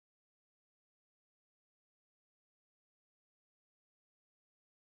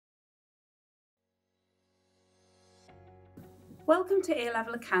Welcome to A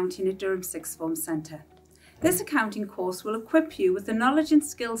Level Accounting at Durham Sixth Form Centre. This accounting course will equip you with the knowledge and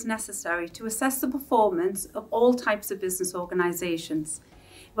skills necessary to assess the performance of all types of business organisations.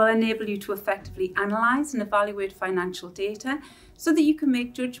 It will enable you to effectively analyse and evaluate financial data so that you can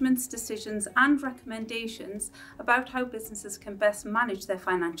make judgments, decisions and recommendations about how businesses can best manage their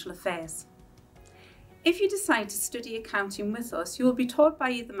financial affairs. If you decide to study accounting with us, you will be taught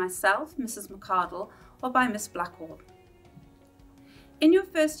by either myself, Mrs McCardle, or by Miss Blackwell. In your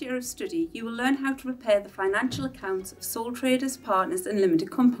first year of study, you will learn how to prepare the financial accounts of sole traders, partners and limited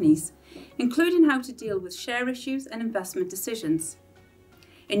companies, including how to deal with share issues and investment decisions.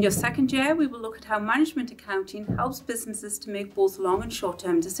 In your second year, we will look at how management accounting helps businesses to make both long and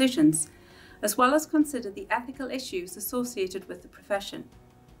short-term decisions, as well as consider the ethical issues associated with the profession.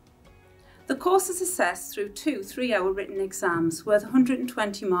 The course is assessed through two 3-hour written exams worth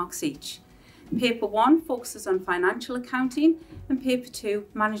 120 marks each. Paper 1 focuses on financial accounting and Paper 2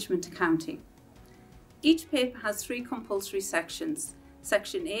 management accounting. Each paper has 3 compulsory sections.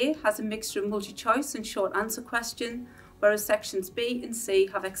 Section A has a mixture of multi-choice and short answer questions, whereas sections B and C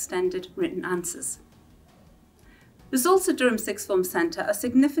have extended written answers. Results at Durham Sixth Form Centre are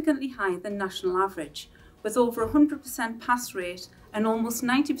significantly higher than national average, with over 100% pass rate and almost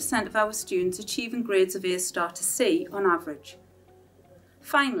 90% of our students achieving grades of A* to C on average.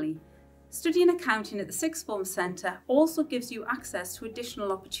 Finally, studying accounting at the Sixth Form Centre also gives you access to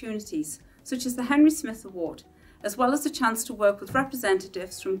additional opportunities, such as the Henry Smith Award, as well as the chance to work with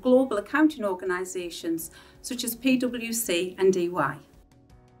representatives from global accounting organisations such as PwC and EY.